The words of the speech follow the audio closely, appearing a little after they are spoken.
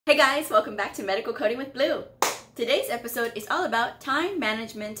Hey guys, welcome back to Medical Coding with Blue. Today's episode is all about time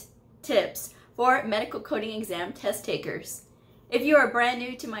management tips for medical coding exam test takers. If you are brand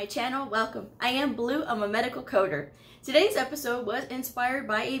new to my channel, welcome. I am Blue, I'm a medical coder. Today's episode was inspired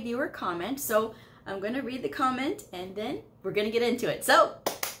by a viewer comment, so I'm going to read the comment and then we're going to get into it. So,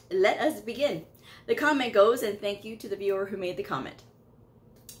 let us begin. The comment goes, and thank you to the viewer who made the comment.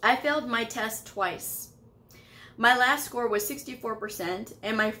 I failed my test twice. My last score was 64%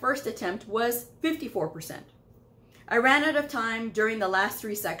 and my first attempt was 54%. I ran out of time during the last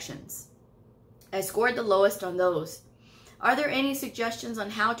 3 sections. I scored the lowest on those. Are there any suggestions on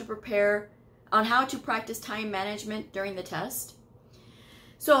how to practice time management during the test?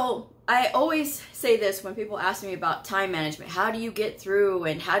 So I always say this when people ask me about time management. How do you get through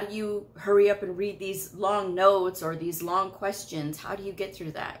and how do you hurry up and read these long notes or these long questions? How do you get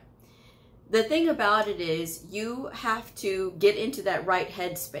through that? The thing about it is you have to get into that right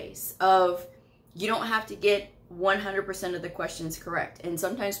headspace of you don't have to get 100% of the questions correct. And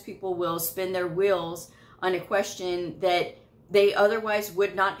sometimes people will spin their wheels on a question that they otherwise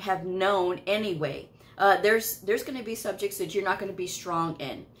would not have known anyway. There's going to be subjects that you're not going to be strong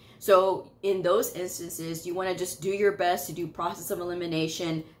in. So in those instances, you want to just do your best to do process of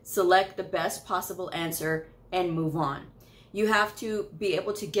elimination, select the best possible answer, and move on. You have to be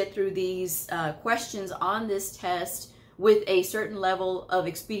able to get through these questions on this test with a certain level of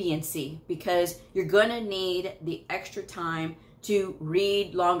expediency because you're going to need the extra time to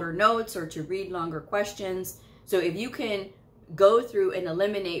read longer notes or to read longer questions. So if you can go through and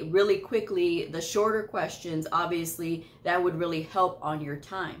eliminate really quickly the shorter questions, obviously that would really help on your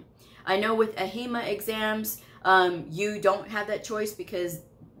time. I know with AHIMA exams, you don't have that choice because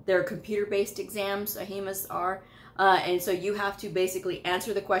they're computer-based exams, AHIMAs are. And so you have to basically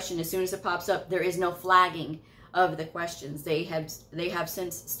answer the question as soon as it pops up. There is no flagging of the questions. They have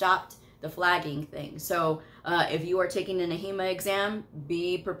since stopped the flagging thing. So if you are taking an AHIMA exam,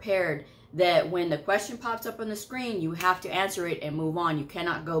 be prepared that when the question pops up on the screen, you have to answer it and move on. You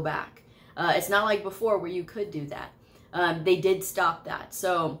cannot go back. It's not like before where you could do that. They did stop that.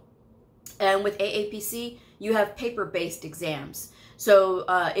 So, and with AAPC, you have paper-based exams. So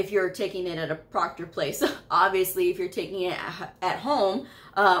if you're taking it at a proctor place, obviously if you're taking it at home,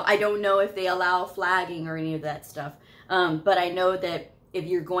 I don't know if they allow flagging or any of that stuff. But I know that if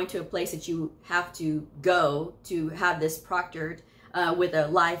you're going to a place that you have to go to have this proctored with a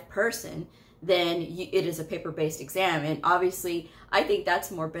live person, then it is a paper-based exam. And obviously I think that's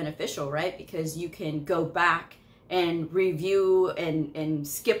more beneficial, right? Because you can go back and review and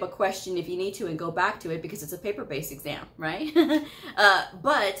skip a question if you need to and go back to it because it's a paper-based exam, right?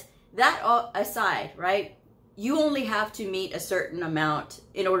 But that all aside, right, you only have to meet a certain amount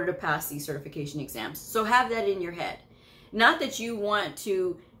in order to pass these certification exams. So have that in your head. Not that you want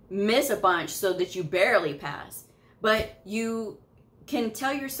to miss a bunch so that you barely pass, but you can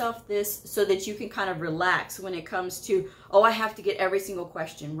tell yourself this so that you can kind of relax when it comes to, oh, I have to get every single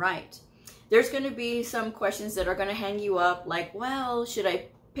question right. There's going to be some questions that are going to hang you up like, well, should I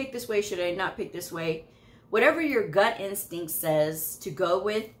pick this way? Should I not pick this way? Whatever your gut instinct says to go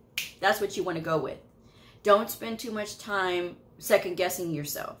with, that's what you want to go with. Don't spend too much time second guessing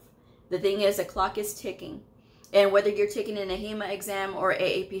yourself. The thing is, the clock is ticking. And whether you're taking an AHIMA exam or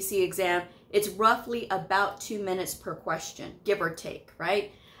AAPC exam, it's roughly about 2 minutes per question, give or take,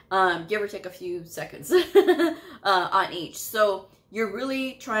 right? Give or take a few seconds on each. So you're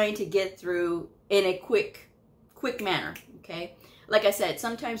really trying to get through in a quick manner, okay? Like I said,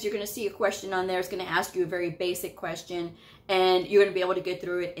 sometimes you're going to see a question on there. It's going to ask you a very basic question, and you're going to be able to get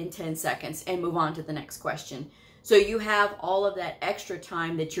through it in 10 seconds and move on to the next question. So you have all of that extra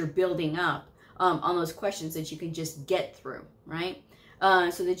time that you're building up on those questions that you can just get through, right?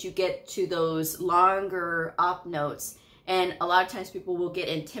 So that you get to those longer op notes. And a lot of times people will get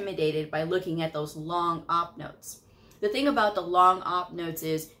intimidated by looking at those long op notes. The thing about the long op notes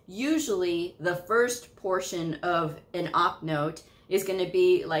is usually the first portion of an op note is going to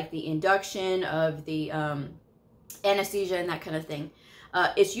be like the induction of the anesthesia and that kind of thing.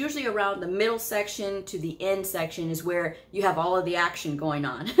 It's usually around the middle section to the end section is where you have all of the action going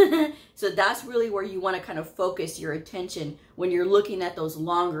on. So that's really where you want to kind of focus your attention when you're looking at those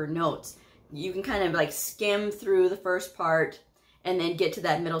longer notes. You can kind of like skim through the first part and then get to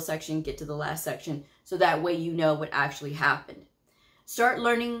that middle section, get to the last section. So that way you know what actually happened. Start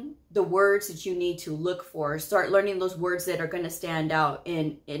learning the words that you need to look for. Start learning those words that are going to stand out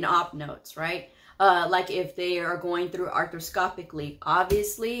in op notes, right? Like if they are going through arthroscopically,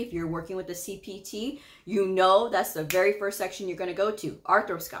 obviously, if you're working with a CPT, you know that's the very first section you're going to go to,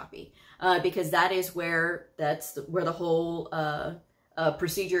 arthroscopy, because that is where the whole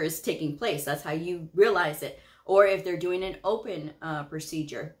procedure is taking place. That's how you realize it. Or if they're doing an open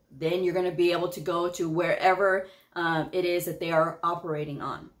procedure, then you're going to be able to go to wherever it is that they are operating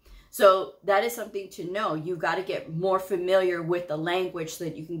on. So that is something to know. You've got to get more familiar with the language so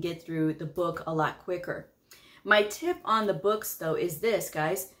that you can get through the book a lot quicker. My tip on the books, though, is this,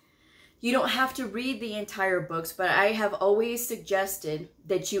 guys. You don't have to read the entire books, but I have always suggested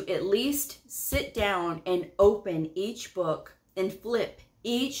that you at least sit down and open each book and flip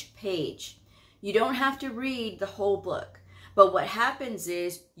each page. You don't have to read the whole book, but what happens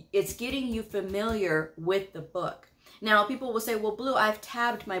is it's getting you familiar with the book. Now, people will say, well, Blue, I've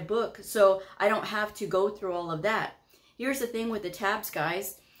tabbed my book, so I don't have to go through all of that. Here's the thing with the tabs,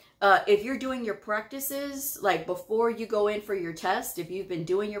 guys. If you're doing your practices, like before you go in for your test, if you've been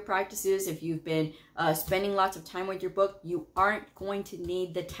doing your practices, if you've been spending lots of time with your book, you aren't going to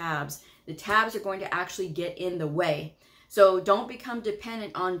need the tabs. The tabs are going to actually get in the way. So don't become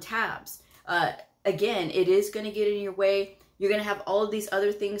dependent on tabs. Again, it is going to get in your way. You're going to have all of these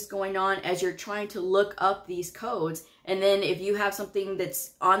other things going on as you're trying to look up these codes. And then if you have something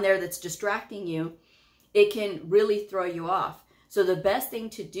that's on there that's distracting you, it can really throw you off. So the best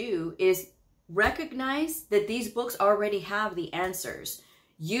thing to do is recognize that these books already have the answers.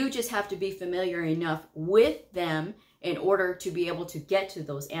 You just have to be familiar enough with them in order to be able to get to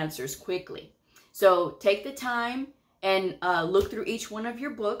those answers quickly. So take the time and look through each one of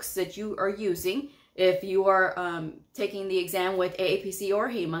your books that you are using. If you are taking the exam with AAPC or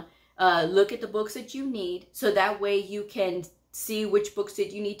HEMA, look at the books that you need, so that way you can see which books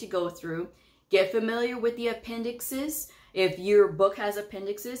that you need to go through. Get familiar with the appendixes. If your book has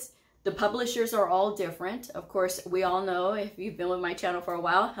appendixes, the publishers are all different. Of course, we all know, if you've been with my channel for a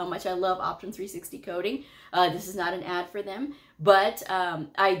while, how much I love Optum 360 Coding. This is not an ad for them, but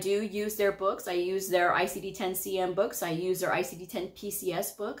I do use their books. I use their ICD-10-CM books. I use their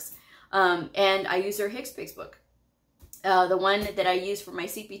ICD-10-PCS books. And I use their HCPCS book. The one that I use for my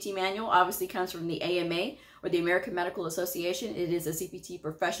CPT manual obviously comes from the AMA, or the American Medical Association. It is a CPT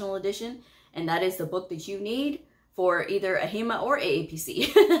Professional Edition, and that is the book that you need for either a HEMA or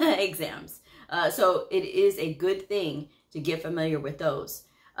AAPC exams. So it is a good thing to get familiar with those.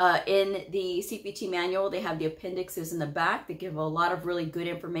 In the CPT manual, they have the appendixes in the back that give a lot of really good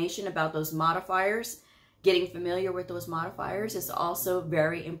information about those modifiers. Getting familiar with those modifiers is also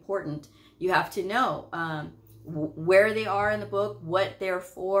very important. You have to know where they are in the book, what they're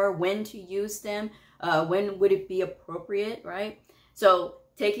for, when to use them, when would it be appropriate, right? So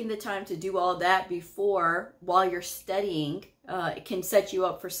taking the time to do all that while you're studying, it can set you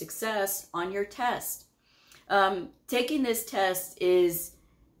up for success on your test. Taking this test is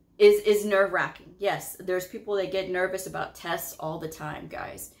nerve-wracking. Yes, there's people that get nervous about tests all the time,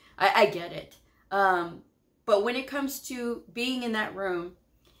 guys. I get it. But when it comes to being in that room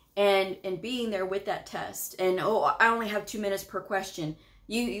and being there with that test, and oh, I only have 2 minutes per question,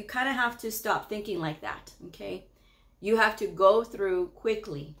 you kind of have to stop thinking like that, okay? You have to go through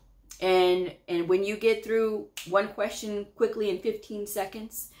quickly. And when you get through one question quickly in 15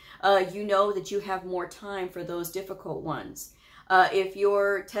 seconds, you know that you have more time for those difficult ones. If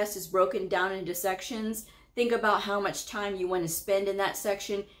your test is broken down into sections, think about how much time you want to spend in that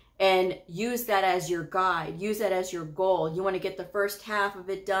section and use that as your guide. Use that as your goal. You want to get the first half of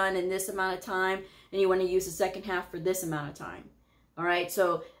it done in this amount of time, and you want to use the second half for this amount of time. All right,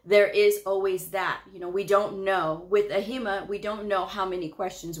 so there is always that. You know, we don't know. With a HEMA, we don't know how many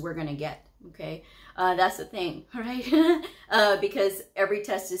questions we're going to get, okay? That's the thing, all right? Because every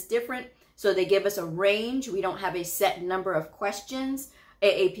test is different, so they give us a range. We don't have a set number of questions.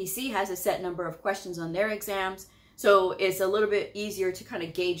 AAPC has a set number of questions on their exams, so it's a little bit easier to kind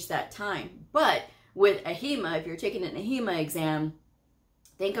of gauge that time. But with a HEMA, if you're taking an HEMA exam,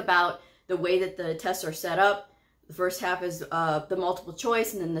 think about the way that the tests are set up. The first half is the multiple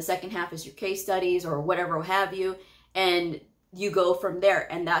choice, and then the second half is your case studies or whatever have you, and you go from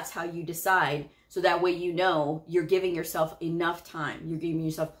there, and that's how you decide. So that way you know you're giving yourself enough time. You're giving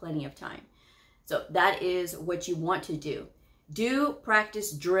yourself plenty of time. So that is what you want to do. Do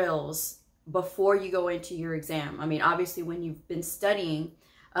practice drills before you go into your exam. I mean, obviously when you've been studying,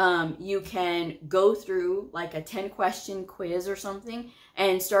 you can go through like a 10-question quiz or something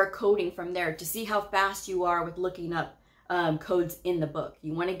and start coding from there to see how fast you are with looking up codes in the book.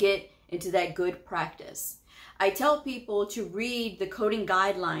 You want to get into that good practice. I tell people to read the coding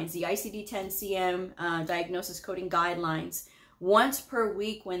guidelines, the ICD-10-CM diagnosis coding guidelines, once per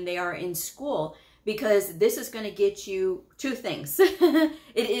week when they are in school, because this is going to get you two things. It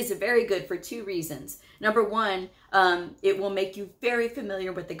is very good for two reasons. Number one, it will make you very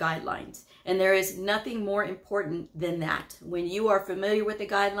familiar with the guidelines. And there is nothing more important than that. When you are familiar with the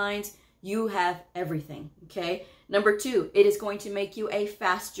guidelines, you have everything, okay? Number two, it is going to make you a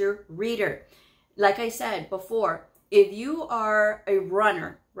faster reader. Like I said before, if you are a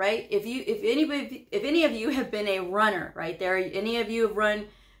runner, right? If any of you have been a runner, right? Any of you have run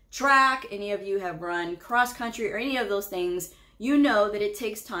track, any of you have run cross country, or any of those things, you know that it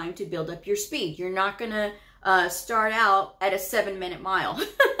takes time to build up your speed. You're not gonna start out at a 7-minute mile,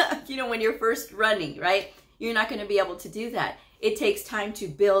 you know, when you're first running, right? You're not gonna be able to do that. It takes time to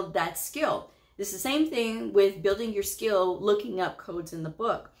build that skill. It's the same thing with building your skill, looking up codes in the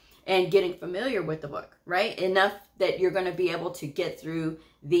book and getting familiar with the book, right? Enough that you're going to be able to get through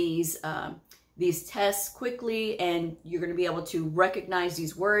these tests quickly, and you're going to be able to recognize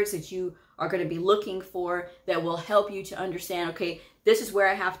these words that you are going to be looking for that will help you to understand, okay, this is where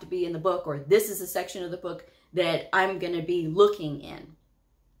I have to be in the book, or this is a section of the book that I'm going to be looking in.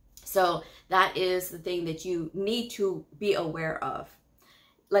 So that is the thing that you need to be aware of.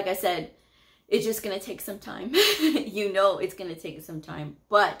 Like I said, it's just going to take some time. You know it's going to take some time.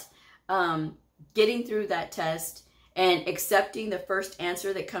 But getting through that test and accepting the first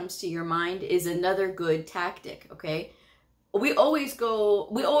answer that comes to your mind is another good tactic, okay? When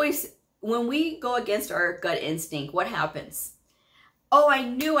we go against our gut instinct, what happens? Oh, I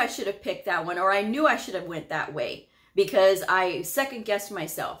knew I should have picked that one, or I knew I should have went that way because I second-guessed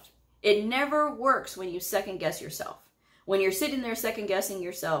myself. It never works when you second-guess yourself. When you're sitting there second-guessing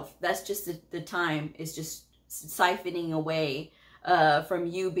yourself, that's just the time is just siphoning away from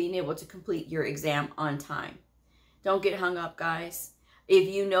you being able to complete your exam on time. Don't get hung up, guys. If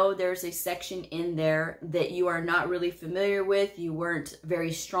you know there's a section in there that you are not really familiar with, you weren't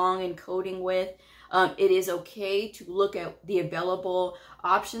very strong in coding with, it is okay to look at the available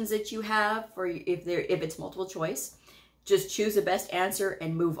options that you have for if it's multiple choice. Just choose the best answer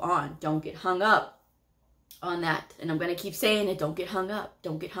and move on. Don't get hung up on that. And I'm going to keep saying it. Don't get hung up.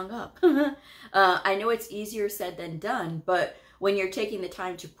 Don't get hung up. I know it's easier said than done, but when you're taking the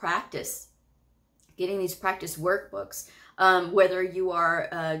time to practice, getting these practice workbooks, whether you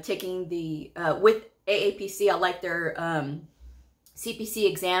are taking the, with AAPC, I like their CPC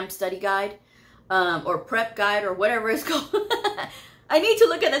exam study guide, or prep guide, or whatever it's called. I need to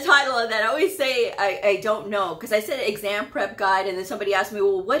look at the title of that. I always say I don't know, because I said exam prep guide, and then somebody asked me,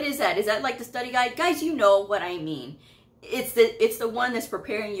 well, what is that? Is that like the study guide? Guys, you know what I mean. It's the one that's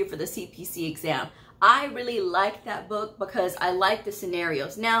preparing you for the CPC exam. I really like that book because I like the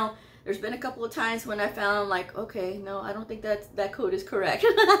scenarios. Now, there's been a couple of times when I found like, okay, no, I don't think that code is correct.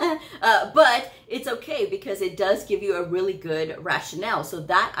 But it's okay because it does give you a really good rationale. So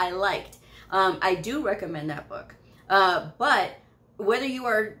that I liked. I do recommend that book. But whether you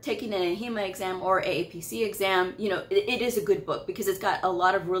are taking an AHIMA exam or AAPC exam, you know, it is a good book because it's got a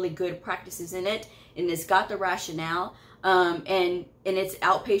lot of really good practices in it, and it's got the rationale, and it's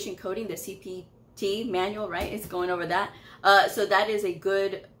outpatient coding, the CPT manual, right? It's going over that. So that is a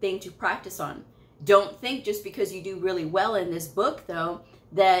good thing to practice on. Don't think just because you do really well in this book, though,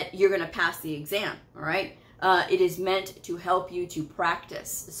 that you're going to pass the exam, all right? It is meant to help you to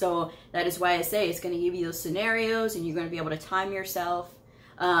practice. So that is why I say it's going to give you those scenarios, and you're going to be able to time yourself.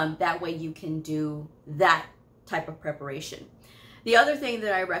 That way you can do that type of preparation. The other thing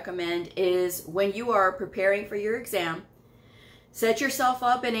that I recommend is when you are preparing for your exam, set yourself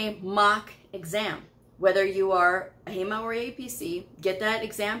up in a mock exam. Whether you are AHIMA or AAPC, get that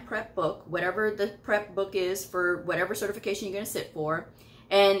exam prep book, whatever the prep book is for whatever certification you're going to sit for,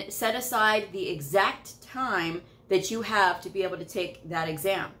 and set aside the exact time that you have to be able to take that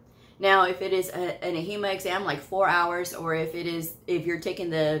exam. Now, if it is an AHIMA exam, like 4 hours, or if you're taking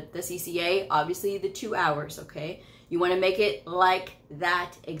the CCA, obviously the 2 hours, okay? You want to make it like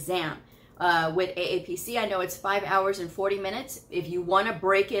that exam. With AAPC, I know it's 5 hours and 40 minutes. If you want to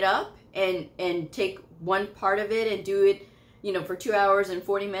break it up and take one part of it and do it, you know, for 2 hours and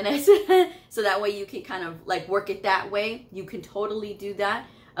 40 minutes, so that way you can kind of like work it that way, you can totally do that.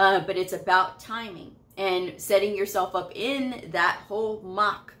 But it's about timing and setting yourself up in that whole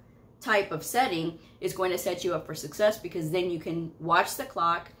mock type of setting is going to set you up for success, because then you can watch the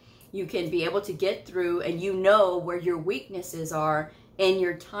clock, you can be able to get through, and you know where your weaknesses are in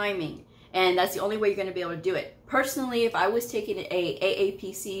your timing. And that's the only way you're going to be able to do it. Personally, if I was taking a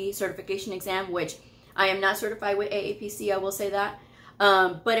AAPC certification exam, which I am not certified with AAPC, I will say that.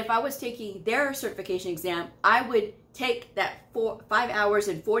 But if I was taking their certification exam, I would take that 5 hours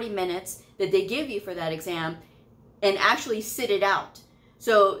and 40 minutes that they give you for that exam and actually sit it out.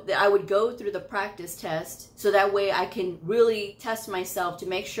 So I would go through the practice test so that way I can really test myself to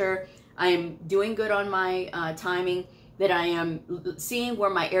make sure I am doing good on my timing, that I am seeing where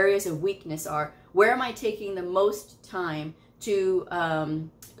my areas of weakness are. Where am I taking the most time to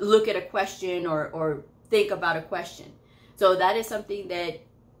look at a question or think about a question? So that is something that,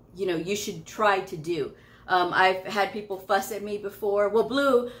 you know, you should try to do. I've had people fuss at me before. Well,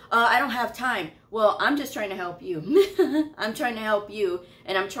 Blue, I don't have time. Well, I'm just trying to help you. I'm trying to help you,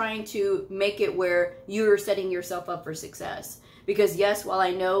 and I'm trying to make it where you're setting yourself up for success. Because yes, while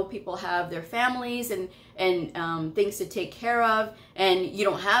I know people have their families and things to take care of, and you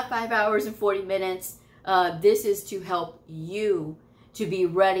don't have 5 hours and 40 minutes, this is to help you to be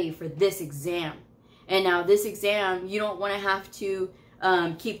ready for this exam. And now this exam, you don't want to have to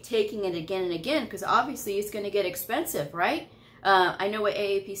keep taking it again and again, because obviously it's going to get expensive, right? I know at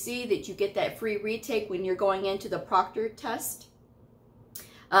AAPC that you get that free retake when you're going into the proctor test.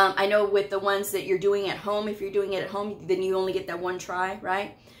 I know with the ones that you're doing at home, if you're doing it at home, then you only get that one try,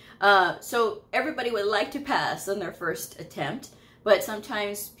 right? So everybody would like to pass on their first attempt, but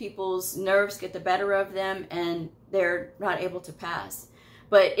sometimes people's nerves get the better of them and they're not able to pass.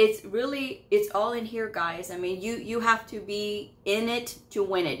 But it's all in here, guys. I mean, you have to be in it to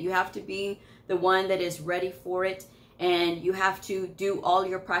win it. You have to be the one that is ready for it, and you have to do all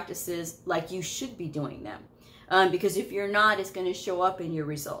your practices like you should be doing them. Because if you're not, it's going to show up in your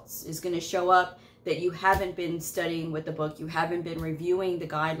results. It's going to show up that you haven't been studying with the book, you haven't been reviewing the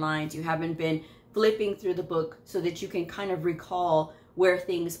guidelines, you haven't been flipping through the book so that you can kind of recall where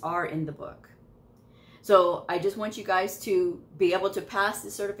things are in the book. So I just want you guys to be able to pass the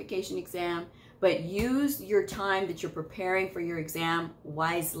certification exam, but use your time that you're preparing for your exam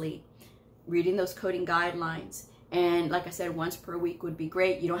wisely. Reading those coding guidelines. And like I said, once per week would be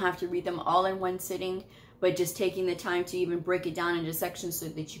great. You don't have to read them all in one sitting, but just taking the time to even break it down into sections so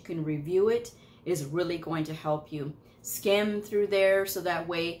that you can review it is really going to help you. Skim through there so that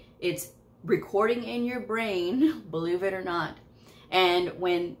way it's recording in your brain, believe it or not. And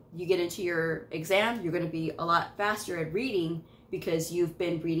when you get into your exam, you're going to be a lot faster at reading because you've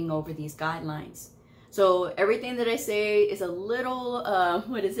been reading over these guidelines. So everything that I say is a little,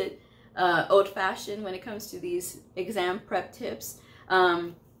 old-fashioned when it comes to these exam prep tips.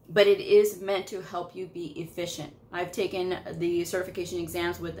 But it is meant to help you be efficient. I've taken the certification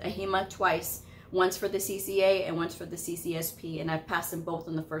exams with AHIMA twice, once for the CCA and once for the CCSP, and I've passed them both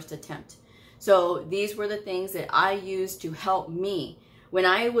on the first attempt. So these were the things that I used to help me. When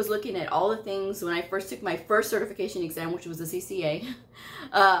I was looking at all the things, when I first took my first certification exam, which was the CCA,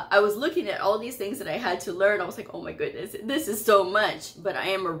 I was looking at all these things that I had to learn. I was like, oh my goodness, this is so much. But I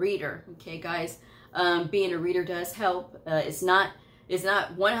am a reader, okay, guys? Being a reader does help. It's not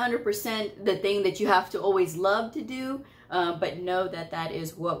 100% the thing that you have to always love to do, but know that that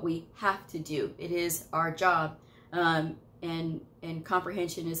is what we have to do. It is our job. And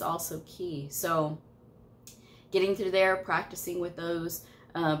comprehension is also key. So getting through there, practicing with those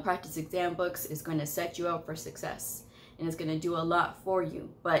practice exam books is going to set you up for success. And it's going to do a lot for you.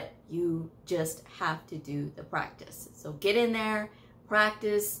 But you just have to do the practice. So get in there,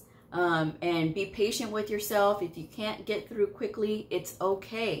 practice, and be patient with yourself. If you can't get through quickly, it's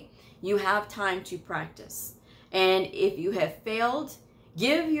okay. You have time to practice. And if you have failed,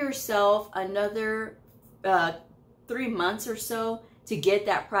 give yourself another 3 months or so to get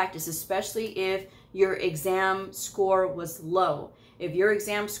that practice, especially if your exam score was low. If your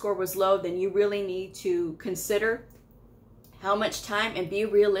exam score was low, then you really need to consider how much time and be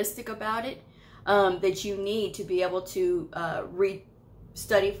realistic about it that you need to be able to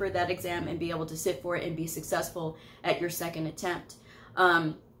study for that exam and be able to sit for it and be successful at your second attempt.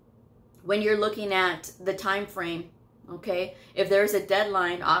 When you're looking at the time frame, okay, if there's a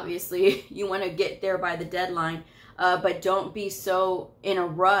deadline, obviously you want to get there by the deadline, but don't be so in a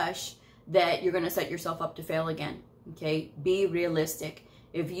rush that you're going to set yourself up to fail again. Okay, be realistic.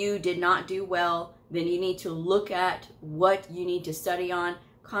 If you did not do well, then you need to look at what you need to study on,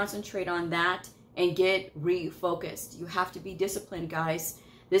 concentrate on that, and get refocused. You have to be disciplined, guys.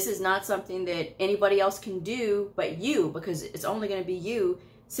 This is not something that anybody else can do but you, because it's only going to be you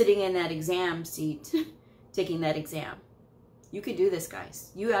sitting in that exam seat taking that exam. You can do this,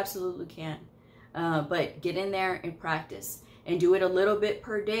 guys. You absolutely can. But get in there and practice and do it a little bit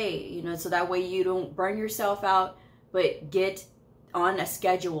per day, you know, so that way you don't burn yourself out, but get on a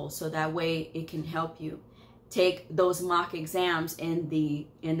schedule so that way it can help you. Take those mock exams in the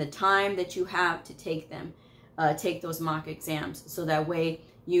time that you have to take them. Take those mock exams so that way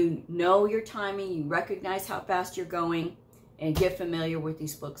you know your timing, you recognize how fast you're going, and get familiar with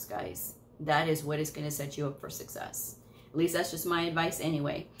these books, guys. That is what is going to set you up for success. At least that's just my advice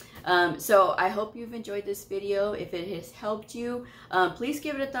anyway. So I hope you've enjoyed this video. If it has helped you, please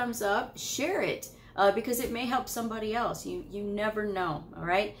give it a thumbs up, share it, because it may help somebody else. You never know, all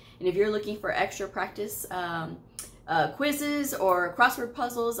right? And if you're looking for extra practice quizzes or crossword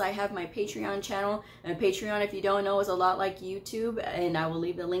puzzles, I have my Patreon channel. And Patreon, if you don't know, is a lot like YouTube, and I will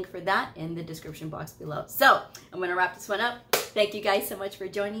leave the link for that in the description box below. So I'm going to wrap this one up. Thank you guys so much for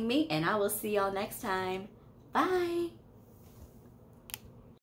joining me, and I will see y'all next time. Bye.